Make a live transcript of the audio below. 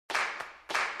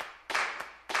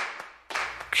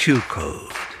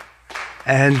QCODE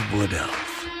and Wood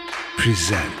Elf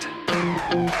present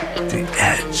The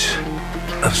Edge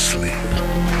of Sleep.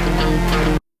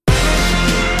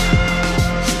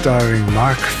 Starring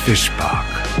Mark Fishbach.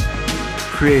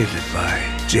 Created by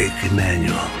Jake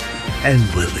Emmanuel and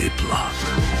Willie Block.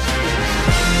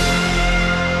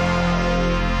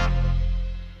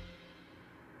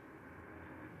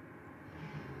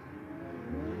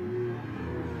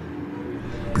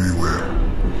 Beware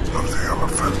of the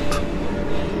elephant.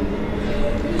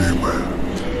 Beware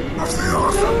of the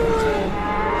elephant.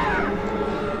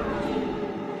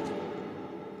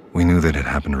 We knew that it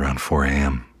happened around 4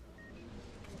 a.m.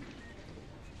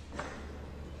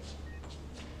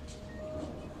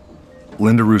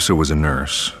 Linda Russo was a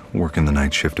nurse, working the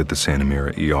night shift at the Santa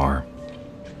Mira ER.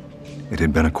 It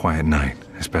had been a quiet night,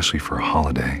 especially for a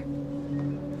holiday,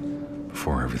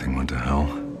 before everything went to hell.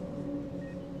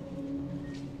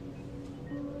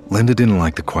 Linda didn't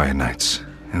like the quiet nights.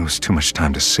 It was too much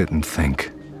time to sit and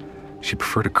think. She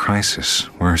preferred a crisis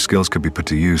where her skills could be put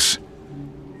to use.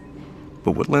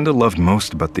 But what Linda loved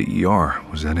most about the ER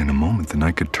was that in a moment the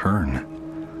night could turn.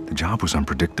 The job was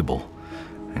unpredictable,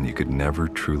 and you could never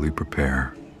truly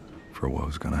prepare for what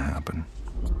was going to happen.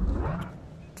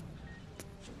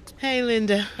 Hey,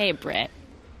 Linda. Hey, Britt.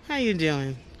 How you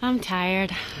doing? I'm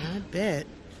tired. I bet.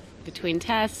 Between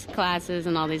tests, classes,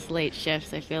 and all these late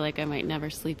shifts, I feel like I might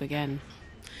never sleep again.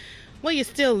 Well, you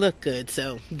still look good,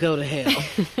 so go to hell.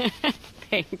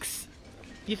 Thanks.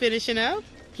 You finishing up?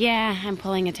 Yeah, I'm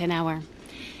pulling a 10-hour.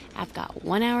 I've got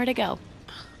 1 hour to go.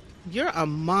 You're a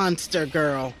monster,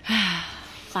 girl.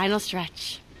 Final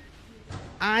stretch.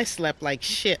 I slept like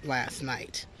shit last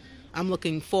night. I'm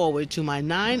looking forward to my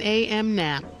 9 a.m.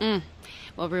 nap.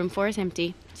 Well, room 4 is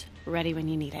empty. It's ready when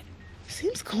you need it.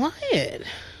 Seems quiet.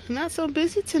 Not so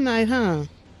busy tonight, huh?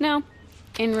 No.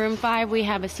 In room 5, we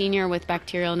have a senior with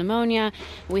bacterial pneumonia.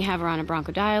 We have her on a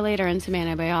bronchodilator and some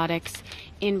antibiotics.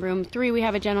 In room 3, we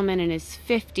have a gentleman in his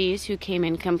 50s who came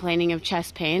in complaining of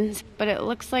chest pains, but it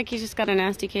looks like he's just got a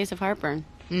nasty case of heartburn.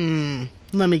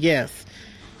 Let me guess.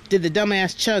 Did the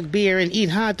dumbass chug beer and eat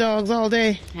hot dogs all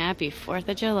day? Happy 4th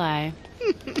of July.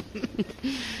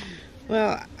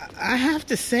 Well, I have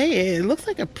to say, it looks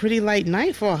like a pretty light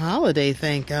night for a holiday,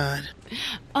 thank God.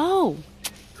 Oh,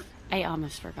 I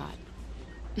almost forgot.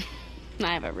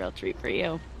 I have a real treat for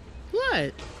you.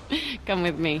 What? Come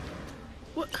with me.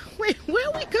 Wait, where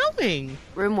are we going?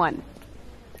 Room 1.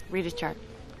 Read his chart.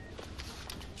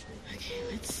 Okay,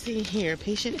 let's see here.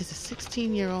 Patient is a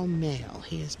 16-year-old male.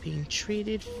 He is being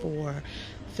treated for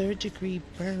third-degree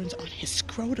burns on his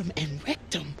scrotum and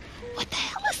rectum. What the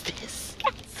hell is this?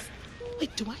 Yes.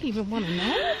 Wait, do I even want to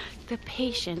know? The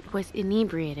patient was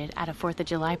inebriated at a 4th of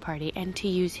July party, and to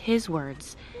use his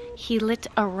words, he lit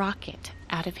a rocket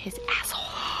out of his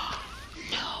asshole.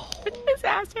 No. His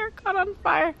ass hair caught on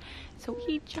fire, so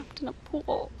he jumped in a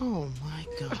pool. Oh, my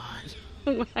God.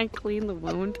 When I cleaned the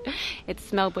wound, it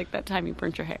smelled like that time you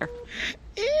burnt your hair.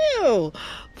 Ew.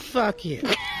 Fuck you.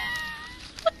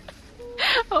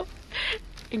 Oh,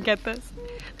 and get this.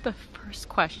 The first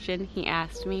question he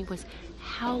asked me was,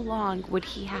 how long would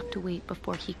he have to wait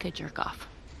before he could jerk off?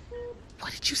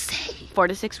 What did you say? 4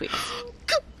 to 6 weeks.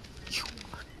 You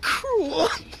are cruel.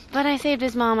 But I saved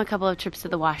his mom a couple of trips to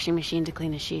the washing machine to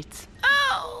clean his sheets.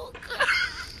 Oh,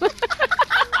 God.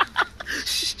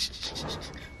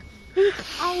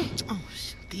 Oh,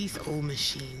 these old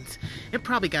machines. It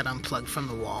probably got unplugged from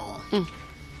the wall.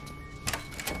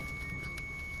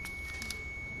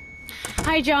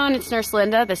 Hi, John. It's Nurse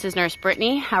Linda. This is Nurse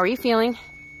Brittany. How are you feeling?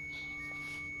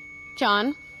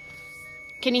 John?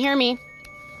 Can you hear me?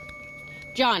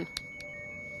 John?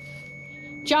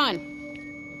 John?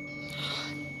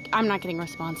 I'm not getting a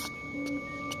response.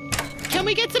 Can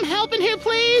we get some help in here,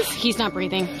 please? He's not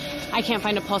breathing. I can't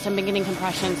find a pulse. I'm beginning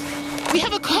compressions. We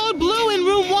have a code blue in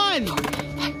room 1. 4,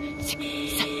 5, 6, 7,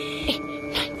 8,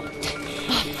 9,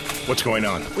 10. What's going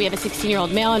on? We have a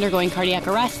 16-year-old male undergoing cardiac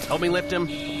arrest. Help me lift him.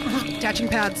 Attaching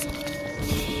pads.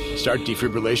 Start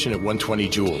defibrillation at 120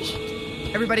 joules.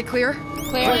 Everybody clear?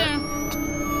 Clear.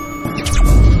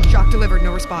 Shock delivered,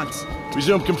 no response.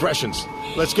 Resume compressions.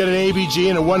 Let's get an ABG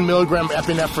and a 1 milligram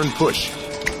epinephrine push.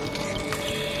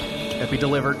 Epi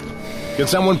delivered. Can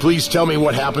someone please tell me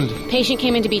what happened? Patient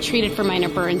came in to be treated for minor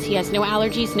burns. He has no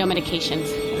allergies, no medications.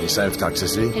 Any sign of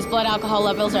toxicity? His blood alcohol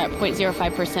levels are at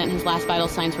 0.05%. His last vital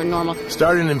signs were normal.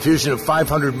 Start an infusion of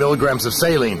 500 milligrams of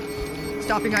saline.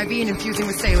 Stopping IV and infusing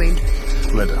with saline.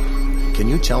 Linda, can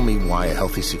you tell me why a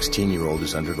healthy 16-year-old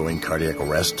is undergoing cardiac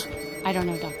arrest? I don't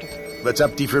know, doctor. Let's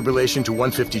up defibrillation to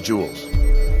 150 joules.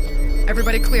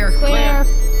 Everybody clear. Clear.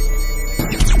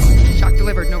 Shock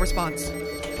delivered, no response.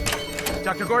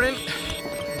 Dr. Gordon?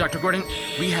 Dr. Gordon,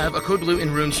 we have a code blue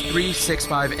in rooms 3, 6,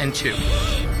 5, and 2.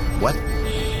 What?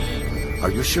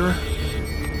 Are you sure?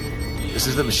 This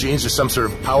is the machines or some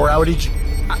sort of power outage?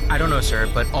 I don't know, sir,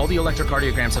 but all the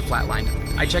electrocardiograms have flatlined.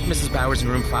 I checked Mrs. Bowers in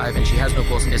room 5, and she has no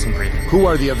pulse and isn't breathing. Who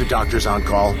are the other doctors on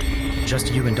call?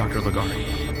 Just you and Dr.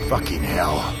 Ligari. Fucking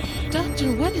hell.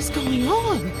 Doctor, what is going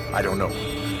on? I don't know.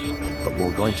 But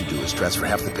what we're going to do is transfer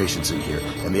half the patients in here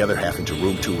and the other half into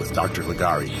room 2 with Dr.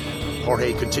 Ligari.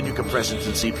 Jorge, continue compressions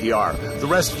and CPR. The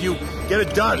rest of you, get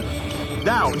it done.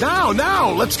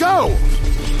 Now! Let's go!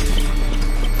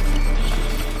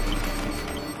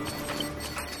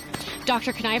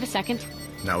 Doctor, can I have a second?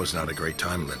 Now is not a great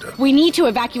time, Linda. We need to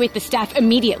evacuate the staff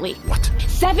immediately. What?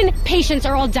 7 patients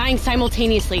are all dying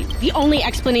simultaneously. The only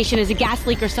explanation is a gas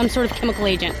leak or some sort of chemical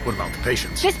agent. What about the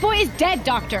patients? This boy is dead,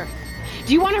 Doctor.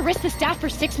 Do you want to risk the staff for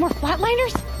 6 more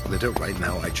flatliners? Linda, right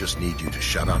now I just need you to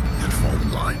shut up and fall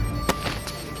in line.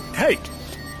 Hey!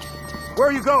 Where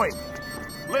are you going?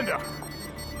 Linda!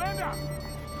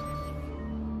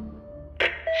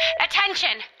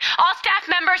 Attention! All staff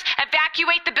members,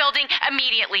 evacuate the building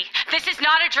immediately. This is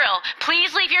not a drill.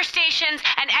 Please leave your stations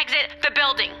and exit the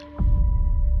building.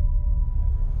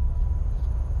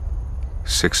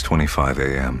 6:25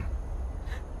 a.m.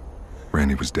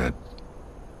 Randy was dead.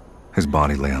 His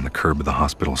body lay on the curb of the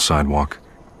hospital sidewalk.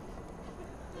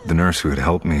 The nurse who had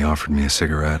helped me offered me a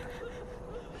cigarette.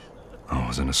 I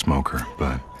wasn't a smoker,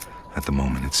 but at the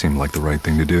moment it seemed like the right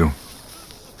thing to do.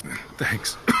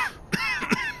 Thanks.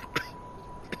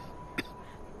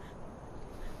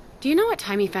 Do you know what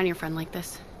time you found your friend like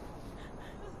this?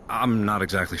 I'm not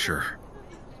exactly sure.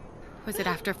 Was it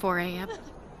after 4 a.m.?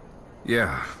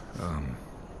 Yeah,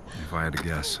 if I had to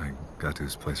guess, I got to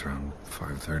his place around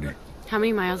 5:30. How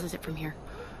many miles is it from here?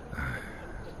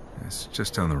 It's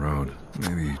just down the road,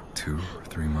 maybe 2 or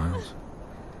 3 miles.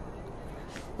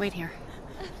 Wait here.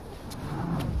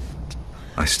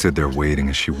 I stood there waiting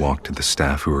as she walked to the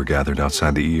staff who were gathered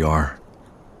outside the ER.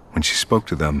 When she spoke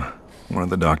to them, one of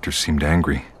the doctors seemed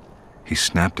angry. He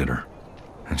snapped at her,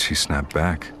 and she snapped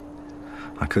back.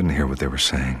 I couldn't hear what they were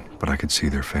saying, but I could see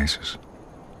their faces.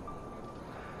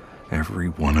 Every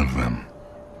one of them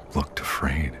looked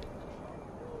afraid.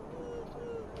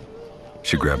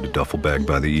 She grabbed a duffel bag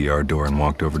by the ER door and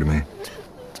walked over to me.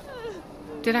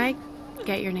 Did I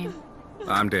get your name?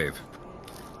 I'm Dave.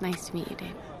 Nice to meet you,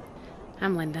 Dave.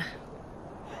 I'm Linda.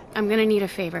 I'm gonna need a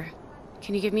favor.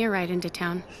 Can you give me a ride into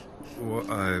town?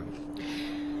 Well,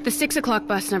 The 6 o'clock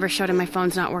bus never showed and my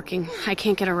phone's not working. I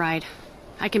can't get a ride.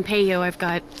 I can pay you. I've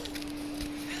got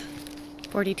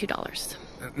 $42.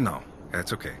 No,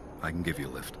 that's okay. I can give you a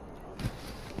lift.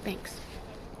 Thanks.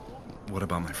 What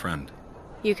about my friend?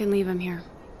 You can leave him here.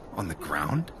 On the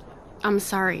ground? I'm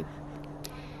sorry.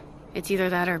 It's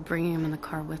either that or bringing him in the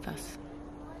car with us.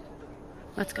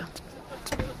 Let's go.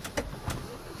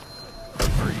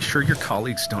 Are you sure your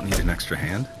colleagues don't need an extra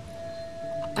hand?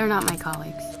 They're not my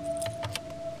colleagues.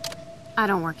 I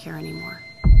don't work here anymore.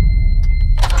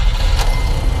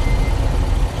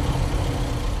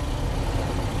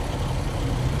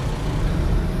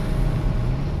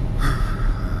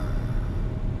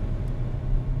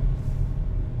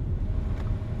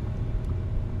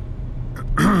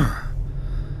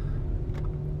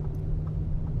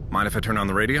 Mind if I turn on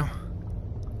the radio?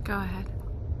 Go ahead.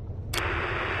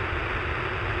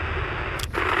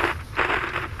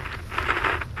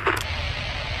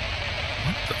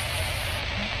 What the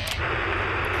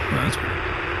That's weird.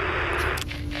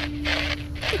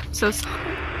 So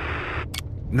sorry.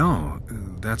 No,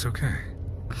 that's okay.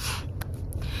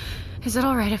 Is it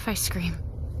all right if I scream?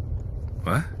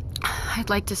 What? I'd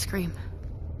like to scream.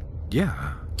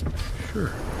 Yeah,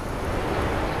 sure.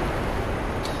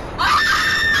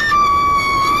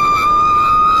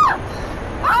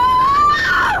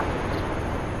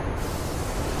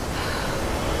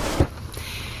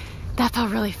 That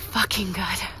felt really fucking good.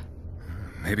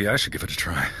 Maybe I should give it a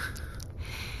try.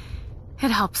 It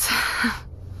helps.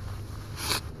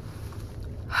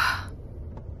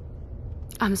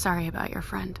 I'm sorry about your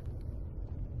friend.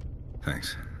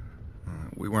 Thanks.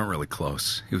 We weren't really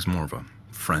close. He was more of a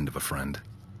friend of a friend.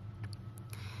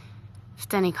 If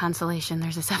it's any consolation,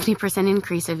 there's a 70%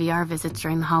 increase of ER visits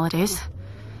during the holidays.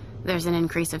 There's an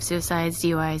increase of suicides,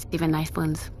 DUIs, even knife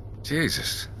wounds.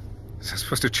 Jesus. Is that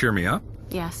supposed to cheer me up?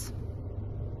 Yes.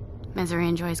 Misery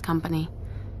enjoys company.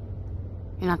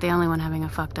 You're not the only one having a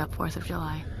fucked up 4th of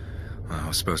July. Well, I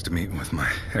was supposed to meet with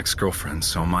my ex-girlfriend,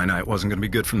 so my night wasn't going to be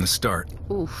good from the start.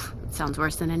 Oof, it sounds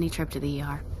worse than any trip to the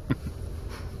ER.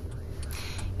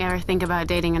 You ever think about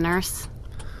dating a nurse?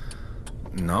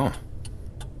 No.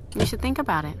 You should think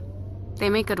about it. They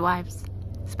make good wives.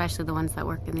 especially the ones that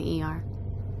work in the ER.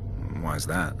 Why's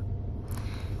that?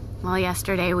 Well,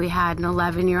 yesterday we had an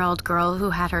 11-year-old girl who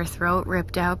had her throat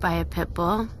ripped out by a pit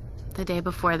bull. The day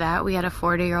before that, we had a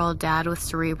 40-year-old dad with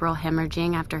cerebral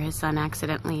hemorrhaging after his son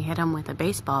accidentally hit him with a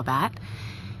baseball bat.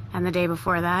 And the day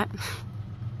before that,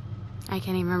 I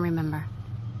can't even remember.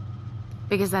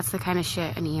 Because that's the kind of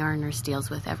shit an ER nurse deals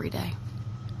with every day.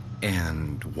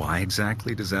 And why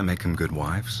exactly does that make them good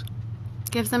wives?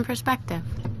 Gives them perspective.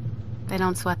 They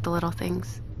don't sweat the little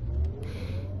things.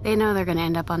 They know they're gonna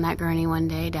end up on that gurney one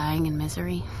day, dying in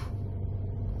misery.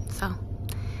 So,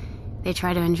 they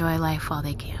try to enjoy life while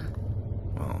they can.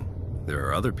 Well, there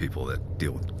are other people that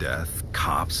deal with death,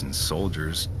 cops and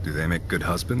soldiers. Do they make good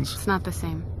husbands? It's not the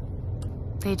same.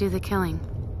 They do the killing.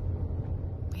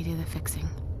 We do the fixing.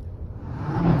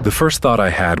 The first thought I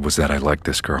had was that I liked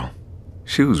this girl.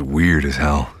 She was weird as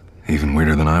hell, even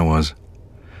weirder than I was.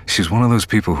 She's one of those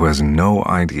people who has no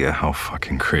idea how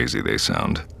fucking crazy they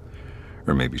sound.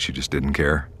 Or maybe she just didn't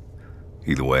care.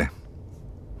 Either way,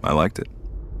 I liked it.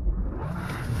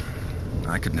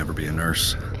 I could never be a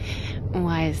nurse.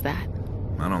 Why is that?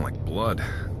 I don't like blood.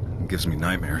 It gives me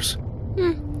nightmares.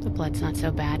 The blood's not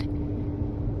so bad.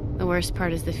 The worst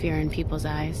part is the fear in people's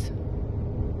eyes.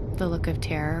 The look of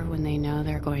terror when they know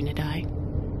they're going to die.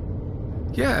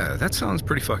 Yeah, that sounds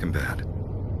pretty fucking bad.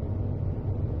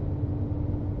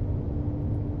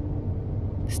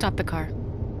 Stop the car.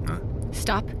 Huh?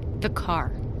 Stop the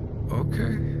car.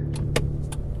 Okay.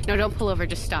 No, don't pull over,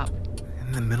 just stop.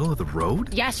 In the middle of the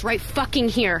road? Yes, right fucking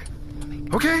here.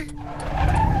 Okay.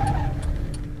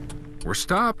 We're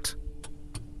stopped.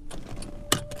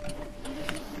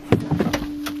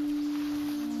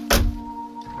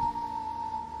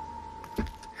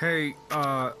 Hey,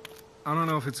 I don't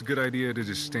know if it's a good idea to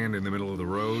just stand in the middle of the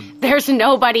road. There's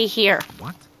nobody here.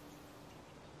 What?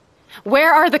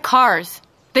 Where are the cars?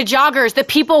 The joggers, the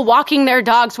people walking their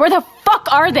dogs, where the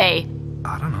fuck are they?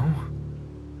 I don't know.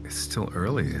 It's still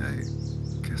early. I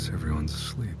guess everyone's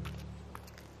asleep.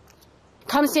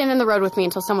 Come stand in the road with me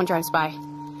until someone drives by.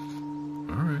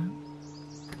 All right.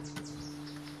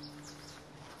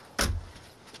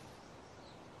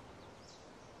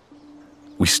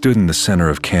 We stood in the center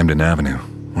of Camden Avenue,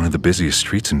 one of the busiest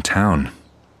streets in town.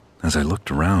 As I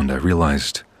looked around, I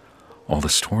realized all the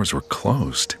stores were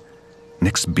closed.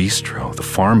 Nick's Bistro, the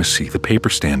pharmacy, the paper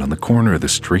stand on the corner of the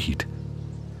street.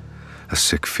 A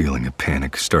sick feeling of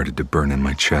panic started to burn in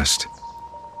my chest.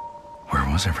 Where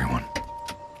was everyone?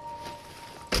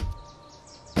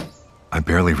 I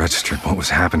barely registered what was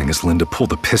happening as Linda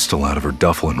pulled a pistol out of her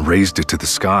duffel and raised it to the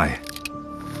sky.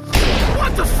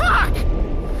 What the fuck?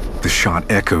 The shot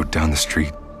echoed down the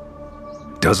street.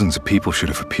 Dozens of people should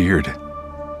have appeared.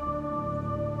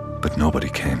 But nobody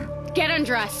came. Get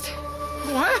undressed.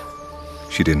 What?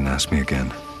 She didn't ask me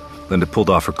again. Linda pulled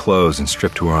off her clothes and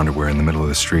stripped to her underwear in the middle of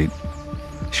the street.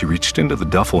 She reached into the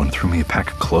duffel and threw me a pack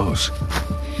of clothes.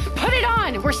 Put it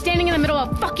on! We're standing in the middle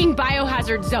of a fucking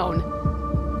biohazard zone.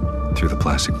 Through the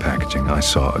plastic packaging, I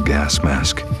saw a gas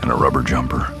mask and a rubber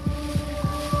jumper.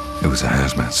 It was a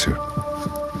hazmat suit.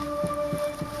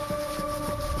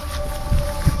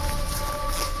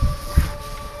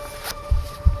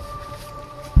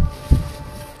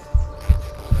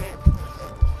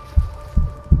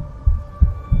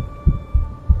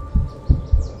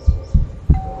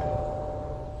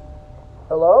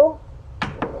 Hello?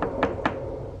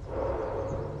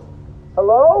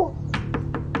 Hello?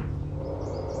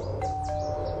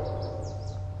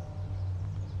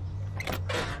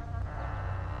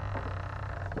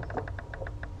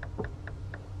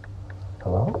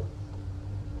 Hello?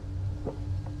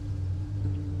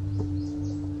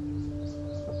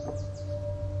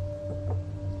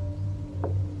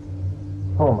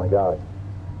 Oh my God.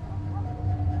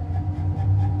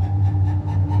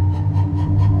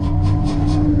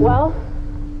 Well,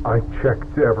 I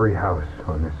checked every house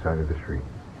on this side of the street.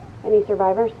 any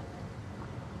survivors?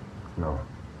 No,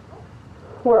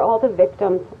 Were all the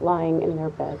victims lying in their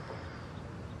beds?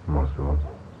 most of them.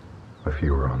 A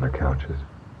few were on their couches.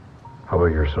 How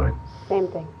about your side? Same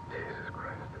thing. Jesus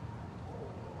Christ.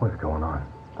 What's going on?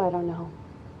 I don't know.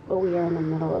 But we are in the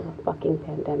middle of a fucking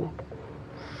pandemic.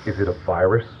 Is it a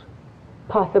virus?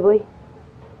 Possibly.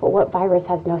 But what virus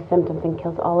has no symptoms and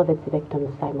kills all of its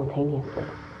victims simultaneously?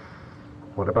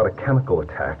 What about a chemical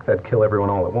attack? That'd kill everyone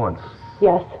all at once.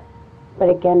 Yes, but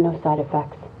again, no side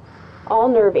effects. All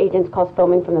nerve agents cause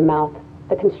foaming from the mouth,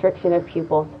 the constriction of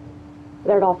pupils.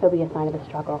 There'd also be a sign of a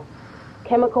struggle.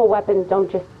 Chemical weapons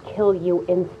don't just kill you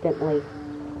instantly.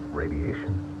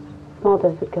 Radiation? Small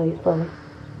dose would kill you slowly.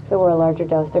 If it were a larger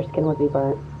dose, their skin would be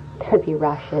burnt. There'd be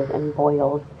rashes and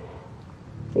boils.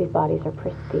 These bodies are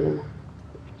pristine.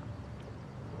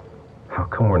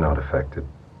 come we're not affected?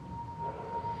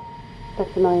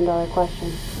 That's the million-dollar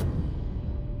question.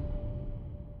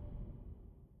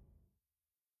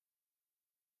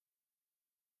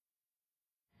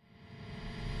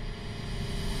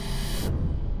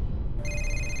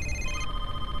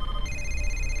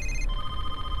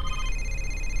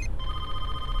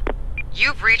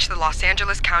 You've reached the Los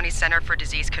Angeles County Center for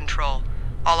Disease Control.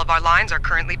 All of our lines are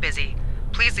currently busy.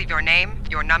 Please leave your name,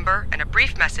 your number, and a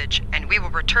brief message, and we will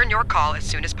return your call as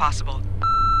soon as possible.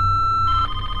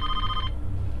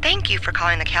 Thank you for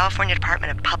calling the California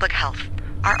Department of Public Health.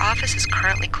 Our office is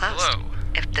currently closed. Hello.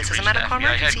 If this is a medical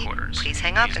emergency, please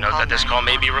hang up and note call that this call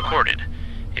may be recorded.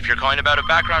 If you're calling about a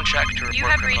background check to report You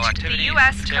have criminal reached activity, the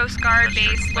U.S. Coast Guard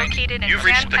base located in You've San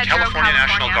reached the Pedro, California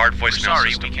National California. Guard voicemail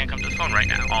Sorry, system. we can't come to the phone right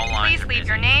now. All lines Please are leave busy.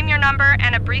 your name, your number,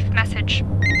 and a brief message.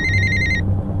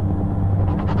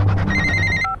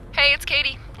 Hey, it's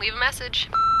Katie. Leave a message.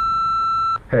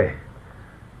 Hey,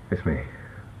 it's me.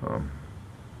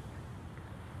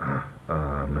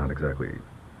 I'm not exactly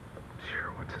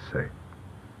sure what to say.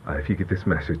 If you get this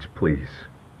message, please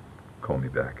call me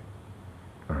back.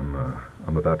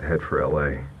 I'm about to head for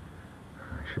LA. I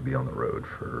should be on the road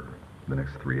for the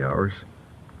next 3 hours.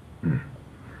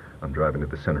 I'm driving to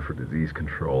the Center for Disease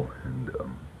Control, and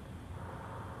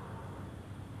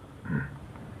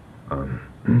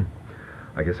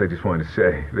I guess I just wanted to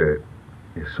say that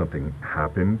if something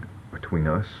happened between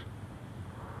us,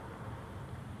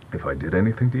 if I did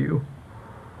anything to you,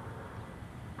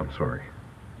 I'm sorry.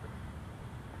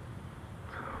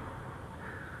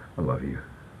 I love you.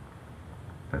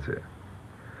 That's it.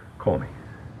 Call me.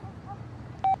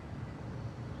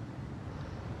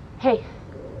 Hey.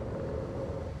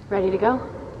 Ready to go?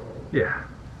 Yeah.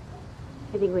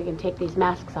 I think we can take these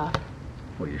masks off.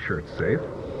 Well, you sure it's safe?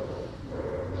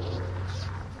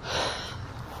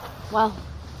 Well,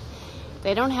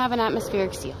 they don't have an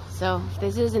atmospheric seal, so if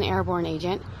this is an airborne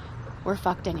agent, we're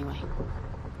fucked anyway.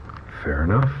 Fair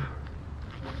enough.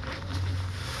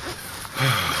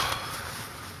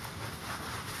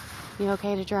 You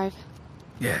okay to drive?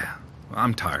 Yeah,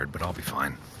 I'm tired, but I'll be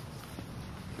fine.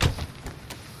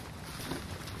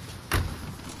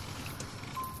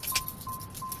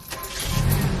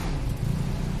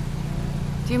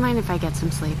 Do you mind if I get some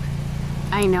sleep?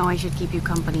 I know I should keep you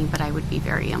company, but I would be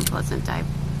very unpleasant. I've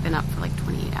been up for like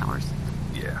 28 hours.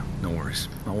 Yeah, no worries.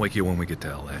 I'll wake you when we get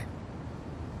to LA.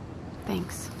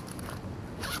 Thanks.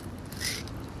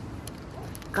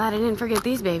 Glad I didn't forget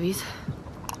these babies.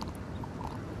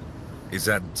 Is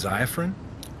that Xiafrin?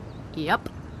 Yep.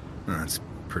 That's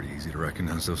pretty easy to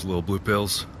recognize, those little blue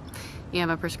pills. You have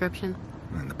a prescription?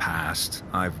 In the past,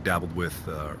 I've dabbled with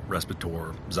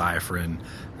Respitor, Xiafrin,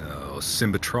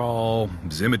 Symbitrol,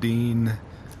 Zimidine.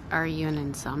 Are you an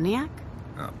insomniac?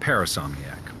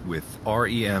 Parasomniac with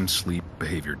REM sleep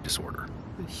behavior disorder.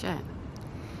 Oh, shit.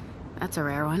 That's a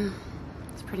rare one.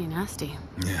 It's pretty nasty.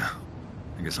 Yeah.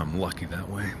 I guess I'm lucky that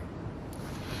way.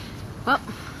 Well,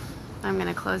 I'm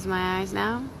gonna close my eyes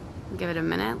now. Give it a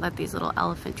minute. Let these little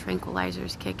elephant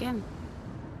tranquilizers kick in.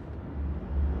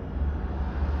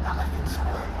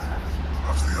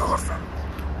 Of the elephant.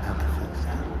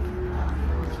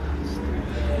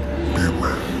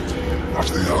 Beware of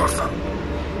the elephant.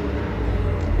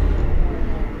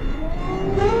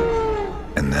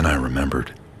 And then I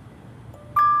remembered.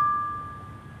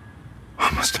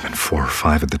 I must have been 4 or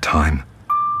 5 at the time.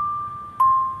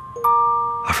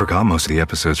 I forgot most of the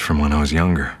episodes from when I was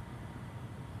younger.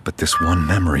 But this one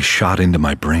memory shot into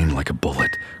my brain like a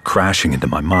bullet, crashing into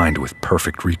my mind with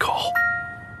perfect recall.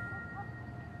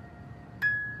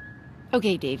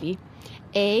 Okay, Davy.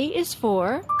 A is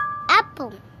for...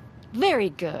 apple. Very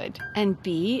good. And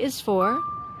B is for...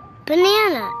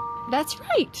 banana. That's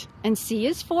right. And C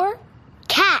is for...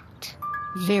 cat.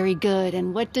 Very good.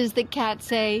 And what does the cat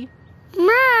say?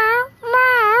 Meow,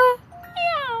 meow.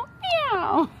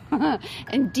 Meow, meow.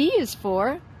 And D is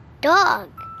for... dog.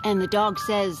 And the dog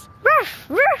says... ruff,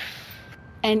 ruff.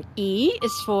 And E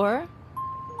is for...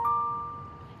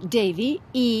 Davy,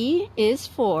 E is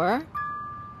for...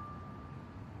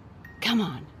 Come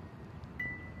on.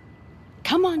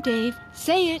 Come on, Dave.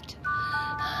 Say it.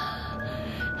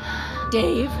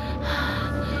 Dave.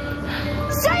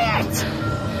 Say it!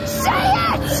 Say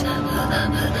it!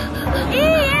 E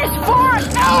is for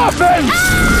Elephants!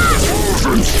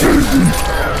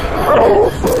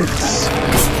 Elephants!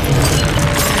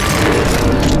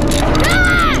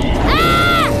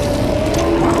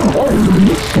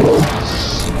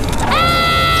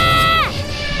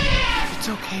 It's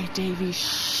okay, Davy.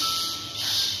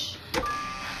 Shh.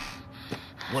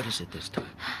 What is it this time?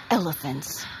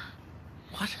 Elephants.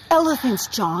 What? Elephants,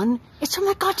 John. It's from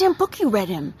that goddamn book you read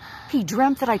him. He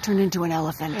dreamt that I turned into an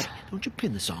elephant. Hey, don't you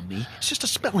pin this on me. It's just a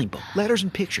spelling book. Letters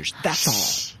and pictures. That's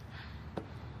all.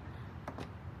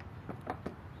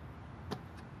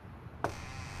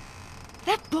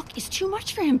 That book is too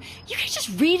much for him. You can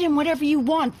just read him whatever you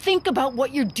want. Think about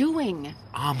what you're doing.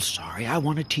 I'm sorry. I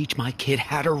want to teach my kid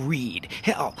how to read.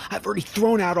 Hell, I've already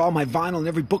thrown out all my vinyl and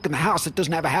every book in the house that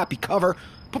doesn't have a happy cover.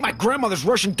 Put my grandmother's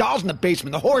Russian dolls in the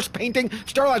basement, the horse painting,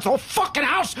 sterilized the whole fucking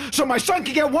house so my son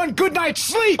can get one good night's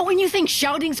sleep. Oh, and you think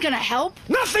shouting's gonna help?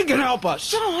 Nothing can help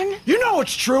us. John. You know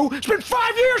it's true. It's been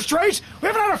 5 years, Trace. We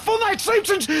haven't had a full night's sleep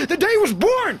since the day he was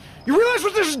born. You realize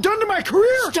what this has done to my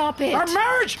career? Stop it. Our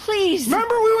marriage? Please.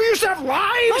 Remember we used to have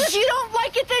lives? Well, if you don't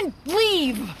like it, then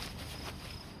leave.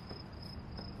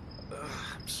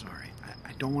 I'm sorry.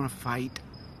 I don't want to fight.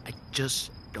 I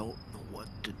just don't know what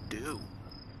to do.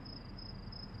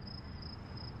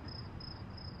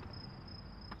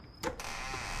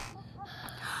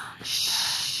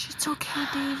 Shh. It's okay,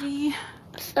 Davy.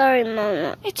 Sorry,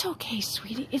 Mama. It's okay,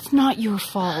 sweetie. It's not your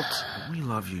fault. We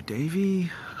love you,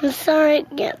 Davy. I'm sorry I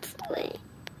can't sleep.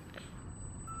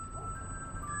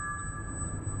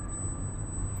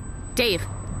 Dave!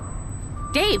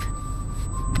 Dave!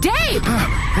 Dave!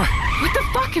 What the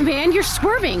fuck, man? You're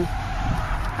swerving.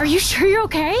 Are you sure you're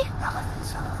okay? You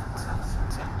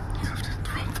have to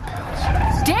throw up the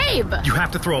pills. Dave! You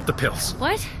have to throw up the pills.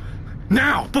 What?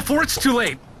 Now, before it's too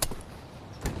late.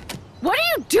 What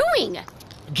are you doing?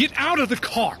 Get out of the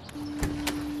car.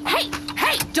 Hey!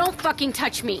 Hey! Don't fucking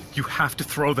touch me. You have to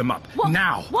throw them up.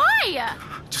 Now. Why?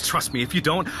 Just trust me. If you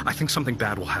don't, I think something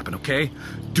bad will happen, okay?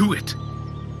 Do it.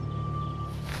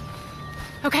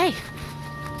 Okay.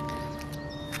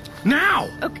 Now!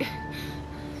 Okay.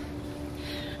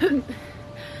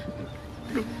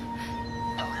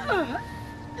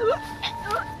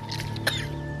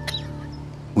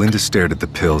 Linda stared at the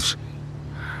pills.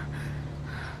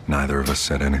 Neither of us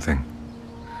said anything.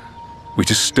 We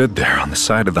just stood there on the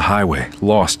side of the highway,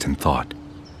 lost in thought.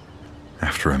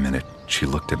 After a minute, she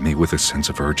looked at me with a sense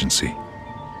of urgency.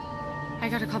 I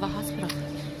gotta call the hospital.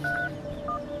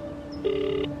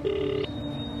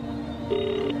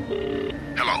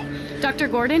 Hello. Dr.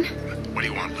 Gordon? What do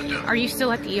you want, Linda? Are you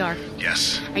still at the ER?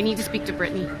 Yes. I need to speak to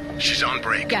Brittany. She's on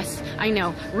break. Yes, I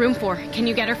know. Room 4. Can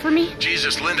you get her for me?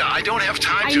 Jesus, Linda, I don't have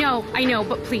time to... I know,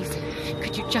 but please,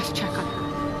 could you just check on her?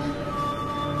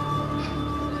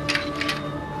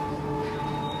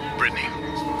 Brittany,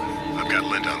 I've got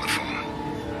Linda on the phone.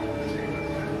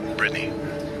 Brittany.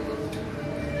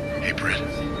 Hey, Britt.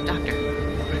 Doctor.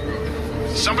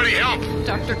 Somebody help!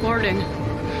 Dr. Gordon.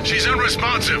 She's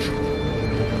unresponsive.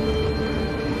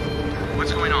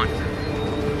 What's going on?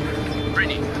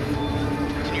 Brittany,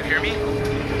 can you hear me?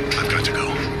 I've got to go.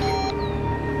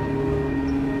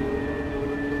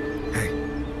 Hey.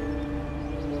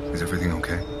 Is everything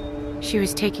okay? She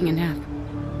was taking a nap.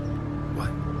 What?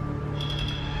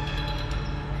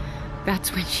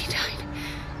 That's when she died.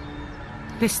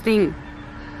 This thing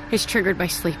is triggered by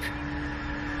sleep.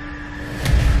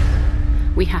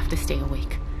 We have to stay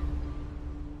awake.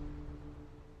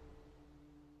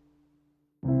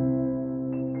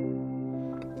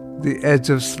 The Edge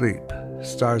of Sleep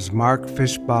stars Mark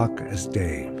Fishbach as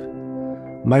Dave,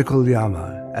 Michael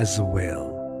Yama as the whale,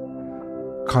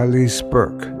 Carlise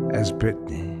Burke as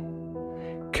Brittany,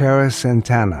 Cara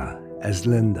Santana as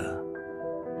Linda,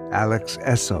 Alex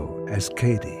Esso as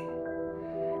Katie,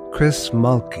 Chris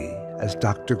Mulkey as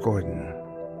Dr. Gordon,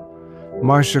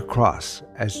 Marcia Cross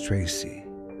as Tracy,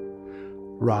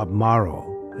 Rob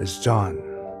Morrow as John,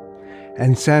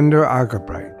 and Sander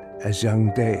Argabright as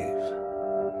young Dave,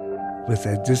 with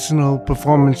additional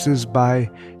performances by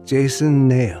Jason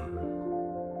Nahum,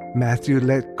 Matthew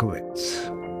Letkowitz,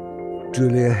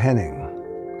 Julia Henning,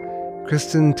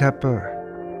 Kristen Tepper,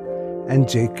 and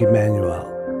Jake Emmanuel.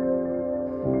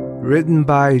 Written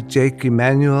by Jake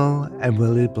Emmanuel and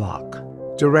Willie Block.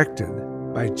 Directed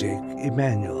by Jake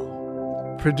Emmanuel.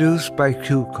 Produced by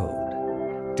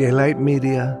QCODE, Daylight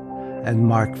Media, and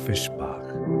Mark Fishbach.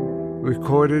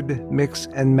 Recorded, mixed,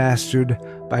 and mastered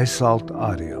by Salt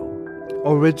Audio.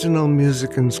 Original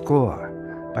music and score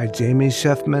by Jamie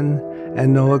Sheffman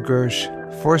and Noah Gersh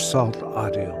for Salt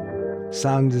Audio.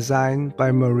 Sound design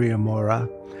by Maria Mora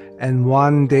and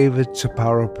Juan David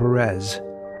Chaparro Perez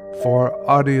for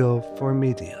Audio for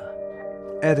Media.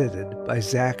 Edited by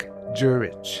Zach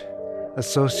Jurich.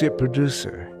 Associate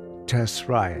producer Tess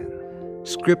Ryan.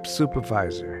 Script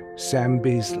supervisor Sam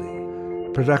Beasley.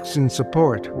 Production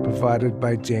support provided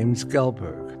by James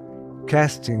Gelberg.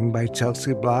 Casting by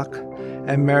Chelsea Block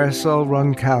and Marisol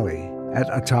Roncalli at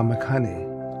Atomic Honey.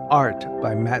 Art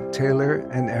by Matt Taylor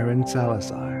and Aaron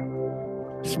Salazar.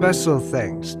 Special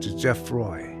thanks to Jeff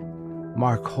Roy,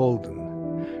 Mark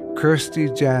Holden, Kirsty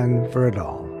Jan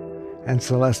Verdal, and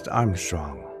Celeste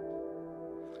Armstrong.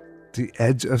 The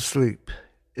Edge of Sleep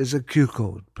is a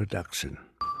QCODE production.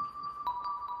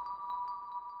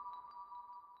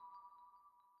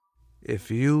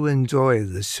 If you enjoy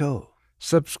the show,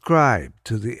 subscribe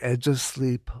to The Edge of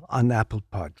Sleep on Apple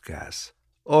Podcasts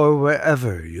or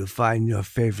wherever you find your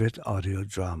favorite audio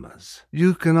dramas.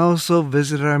 You can also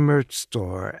visit our merch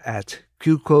store at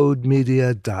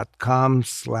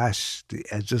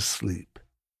qcodemedia.com/theedgeofsleep.